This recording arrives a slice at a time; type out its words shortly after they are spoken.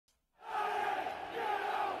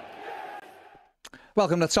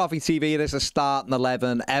Welcome to Toffee TV. It is a starting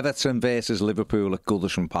 11. Everton versus Liverpool at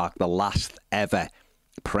Goodison Park. The last ever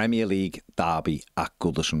Premier League derby at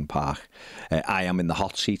Goodison Park. I am in the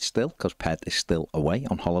hot seat still because Ped is still away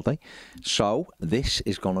on holiday. So this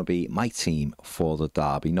is going to be my team for the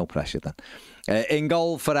derby. No pressure then. In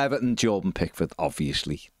goal for Everton, Jordan Pickford,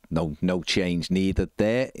 obviously. No change needed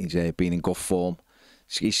there. He's been in good form.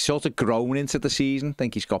 He's sort of grown into the season. I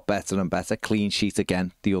think he's got better and better. Clean sheet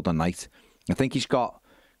again the other night. I think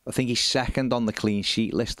he's second on the clean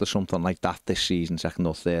sheet list or something like that this season, second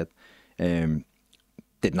or third. Didn't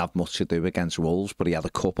have much to do against Wolves, but he had a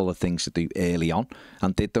couple of things to do early on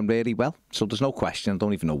and did them really well. So there's no question. I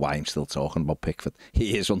don't even know why I'm still talking about Pickford.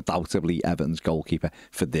 He is undoubtedly Everton's goalkeeper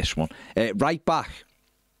for this one. Right back.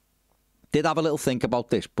 Did have a little think about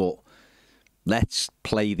this, but let's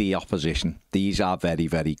play the opposition. These are very,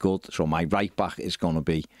 very good. So my right back is going to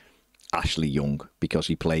be Ashley Young, because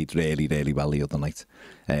he played really, really well the other night.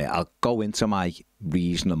 I'll go into my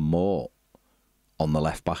reasoning more on the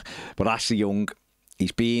left back. But Ashley Young,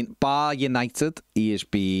 he's been, bar United, he has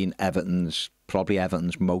been probably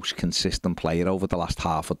Everton's most consistent player over the last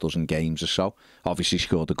half a dozen games or so. Obviously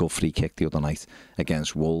scored a good free kick the other night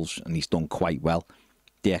against Wolves, and he's done quite well.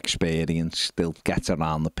 The experience still gets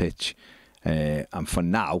around the pitch. And for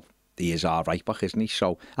now, he is our right back, isn't he?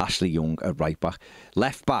 So Ashley Young at right back.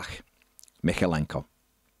 Left back, Mykolenko.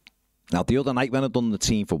 Now, the other night when I'd done the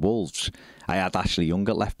team for Wolves, I had Ashley Young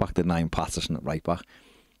at left back, didn't I, and Patterson at right back.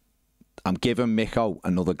 I'm giving Miko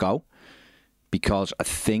another go because I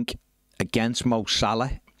think against Mo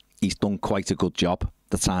Salah, he's done quite a good job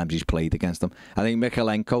the times he's played against him. I think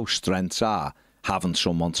Mykolenko's strengths are having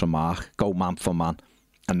someone to mark, go man for man,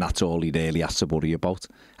 and that's all he really has to worry about.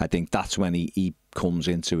 I think that's when he comes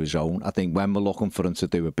into his own. I think when we're looking for him to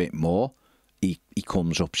do a bit more, he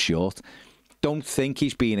comes up short. Don't think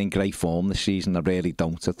he's been in great form this season. I really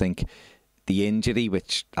don't. I think the injury,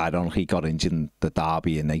 which I don't know, he got injured in the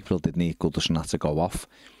derby in April, didn't he? Goodison had to go off.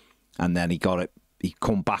 And then he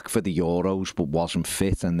come back for the Euros, but wasn't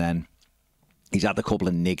fit. And then he's had a couple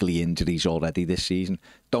of niggly injuries already this season.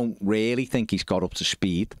 Don't really think he's got up to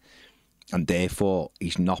speed. And therefore,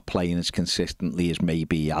 he's not playing as consistently as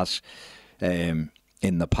maybe he has in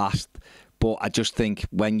the past. But I just think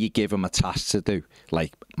when you give him a task to do,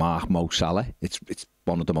 like Mark Mo Salah, it's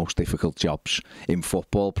one of the most difficult jobs in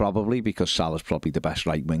football probably, because Salah's probably the best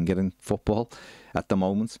right winger in football at the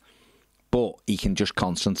moment. But he can just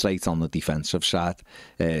concentrate on the defensive side.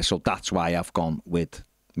 So that's why I've gone with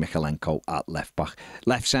Mykolenko at left back.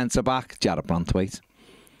 Left centre back, Jarrod Branthwaite.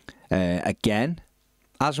 Again,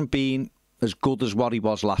 hasn't been as good as what he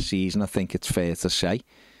was last season, I think it's fair to say.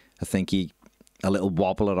 I think he a little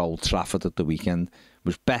wobble at Old Trafford at the weekend.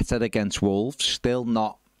 Was better against Wolves, still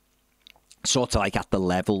not sort of like at the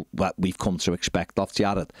level that we've come to expect of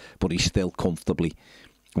Jarrod, but he's still comfortably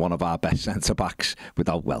one of our best centre-backs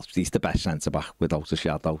he's the best centre-back without a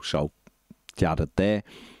shadow, so Jarrod there.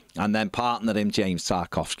 And then partner him, James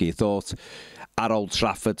Tarkowski. I thought at Old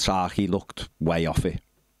Trafford, Tarky looked way off it.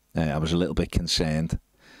 I was a little bit concerned.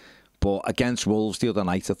 But against Wolves the other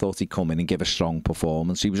night, I thought he'd come in and give a strong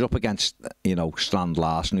performance. He was up against, Strand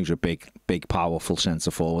Larsen, who's a big, powerful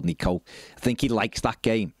centre-forward. And I think he likes that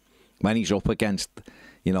game. When he's up against,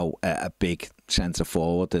 a big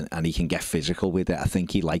centre-forward and he can get physical with it, I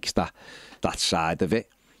think he likes that side of it.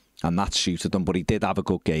 And that suited him. But he did have a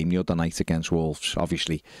good game the other night against Wolves.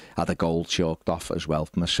 Obviously, had a goal chalked off as well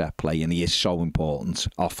from a set play. And he is so important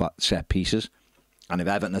off at set pieces. And if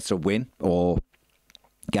Everton are to win or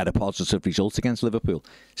get a positive result against Liverpool,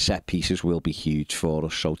 set pieces will be huge for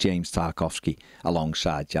us. So James Tarkowski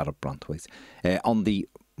alongside Jarrod Branthwaite. On the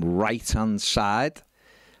right-hand side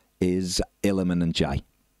is Illiman and Jai.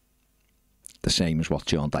 The same as what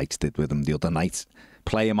John Dykes did with him the other night.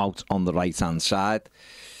 Play him out on the right-hand side.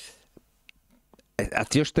 I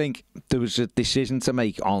just think there was a decision to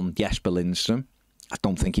make on Jesper Lindstrom. I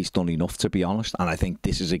don't think he's done enough, to be honest. And I think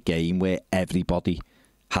this is a game where everybody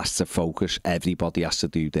has to focus, everybody has to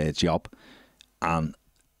do their job. And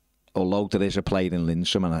although there is a player in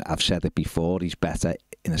Lindstrom, and I've said it before, he's better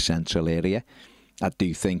in a central area, I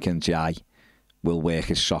do think Njai will work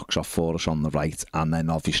his socks off for us on the right, and then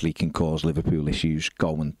obviously can cause Liverpool issues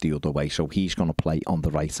going the other way. So he's going to play on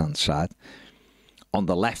the right-hand side. On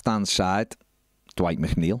the left-hand side, Dwight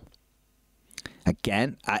McNeil.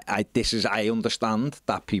 Again, I understand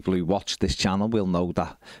that people who watch this channel will know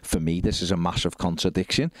that for me this is a massive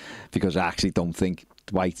contradiction, because I actually don't think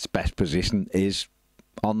Dwight's best position is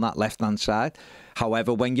on that left-hand side.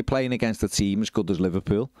 However, when you're playing against a team as good as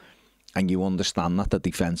Liverpool, and you understand that the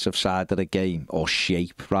defensive side of the game, or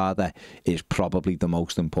shape rather, is probably the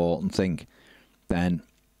most important thing, then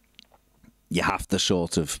you have to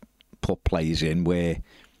sort of put players in where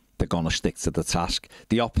they're going to stick to the task.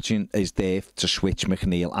 The option is there to switch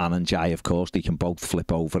McNeil and Njai, of course. They can both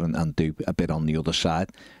flip over and do a bit on the other side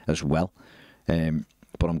as well.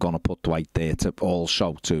 But I'm going to put Dwight there to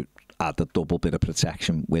also to add a double bit of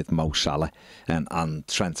protection with Mo Salah and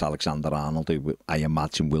Trent Alexander-Arnold, who I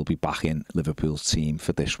imagine will be back in Liverpool's team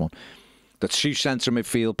for this one. The two centre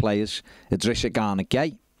midfield players, Idrissa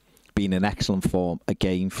Gana-Gueye, been in excellent form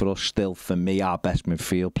again for us. Still, for me, our best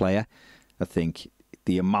midfield player. I think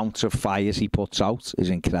the amount of fires he puts out is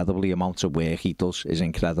incredible. The amount of work he does is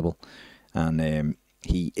incredible. And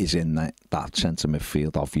he is in that centre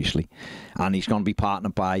midfield, obviously. And he's going to be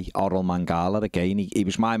partnered by Orel Mangala again. He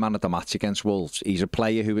was my man of the match against Wolves. He's a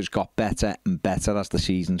player who has got better and better as the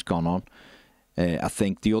season's gone on. I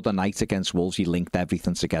think the other night against Wolves, he linked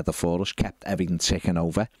everything together for us, kept everything ticking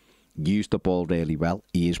over, used the ball really well.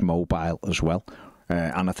 He is mobile as well.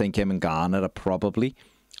 And I think him and Garner are probably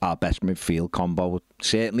our best midfield combo,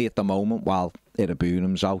 certainly at the moment, while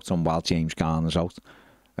Irabunum's out and while James Garner's out.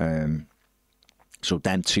 So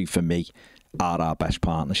them two, for me, are our best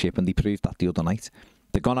partnership, and they proved that the other night.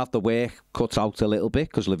 They're going to have the work cut out a little bit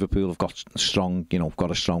because Liverpool have got strong,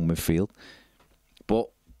 got a strong midfield. But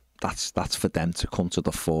that's for them to come to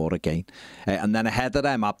the fore again. And then ahead of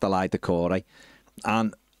them, Abdoulaye Doucouré.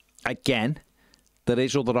 And again, there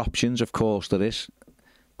is other options, of course there is.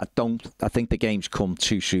 I think the game's come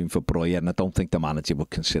too soon for Breuer, and I don't think the manager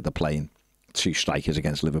would consider playing two strikers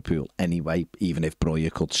against Liverpool anyway, even if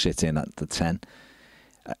Breuer could sit in at the 10.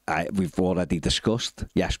 We've already discussed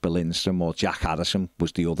Jesper Lindstrom or Jack Harrison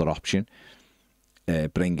was the other option,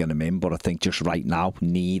 bringing him in, but I think just right now,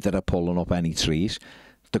 neither are pulling up any trees.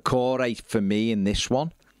 Doucouré, for me, in this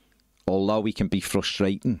one, although he can be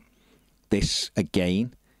frustrating, this,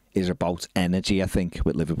 again, is about energy, I think,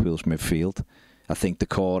 with Liverpool's midfield. I think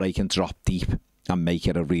Doucouré can drop deep and make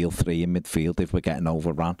it a real three in midfield if we're getting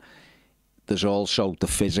overrun. There's also the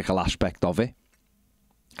physical aspect of it,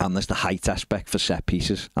 and there's the height aspect for set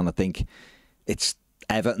pieces. And I think it's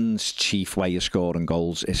Everton's chief way of scoring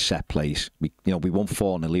goals is set plays. We won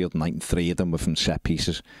 4-0 the other night, and 3 of them were from set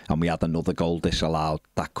pieces, and we had another goal disallowed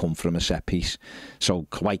that come from a set piece. So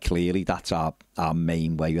quite clearly, that's our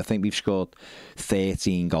main way. I think we've scored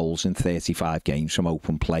 13 goals in 35 games from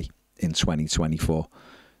open play in 2024.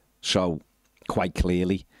 So quite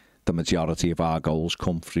clearly, the majority of our goals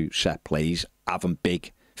come through set plays, having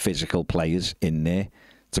big physical players in there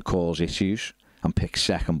to cause issues and pick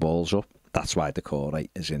second balls up. That's why Doucouré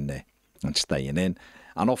is in there and staying in.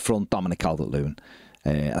 And up front, Dominic Calvert-Lewin.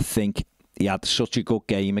 I think he had such a good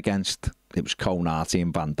game against, it was Konate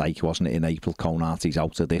and Van Dijk, wasn't it, in April? Konate's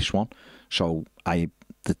out of this one. So I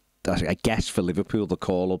guess for Liverpool, the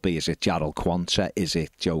call will be, is it Jarrell Quansah? Is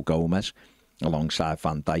it Joe Gomez alongside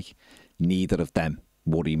Van Dijk? Neither of them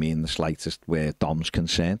worry me in the slightest where Dom's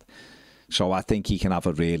concerned. So I think he can have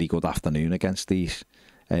a really good afternoon against these.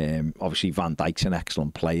 Obviously, Van Dijk's an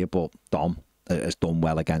excellent player, but Dom has done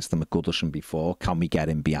well against him at Goodison before. Can we get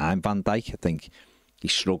him behind Van Dijk? I think he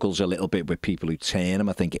struggles a little bit with people who turn him.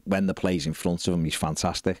 I think when the play's in front of him, he's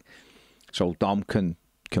fantastic. So Dom can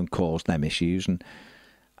cause them issues,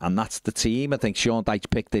 and that's the team. I think Sean Dyche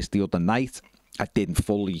picked this the other night. I didn't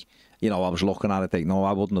fully, I was looking at it thinking, no,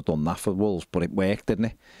 I wouldn't have done that for Wolves, but it worked, didn't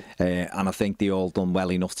it? And I think they all done well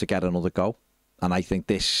enough to get another go. And I think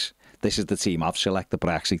this is the team I've selected, but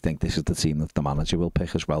I actually think this is the team that the manager will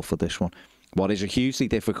pick as well for this one. What is a hugely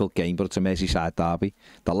difficult game, but it's a Merseyside derby.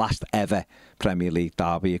 The last ever Premier League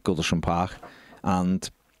derby at Goodison Park. And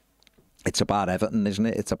it's about Everton, isn't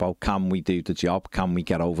it? It's about, can we do the job? Can we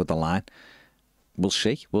get over the line? We'll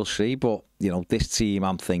see. But, this team,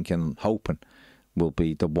 I'm thinking, hoping, will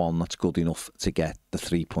be the one that's good enough to get the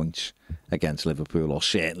 3 points against Liverpool, or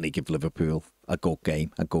certainly give Liverpool a good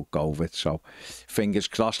game, a good go of it. So fingers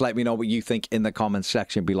crossed. Let me know what you think in the comments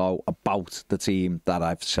section below about the team that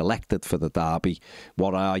I've selected for the derby.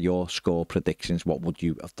 What are your score predictions? What would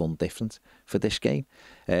you have done different for this game?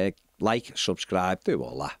 Like, subscribe, do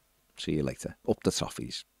all that. See you later. Up the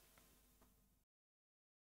Toffees.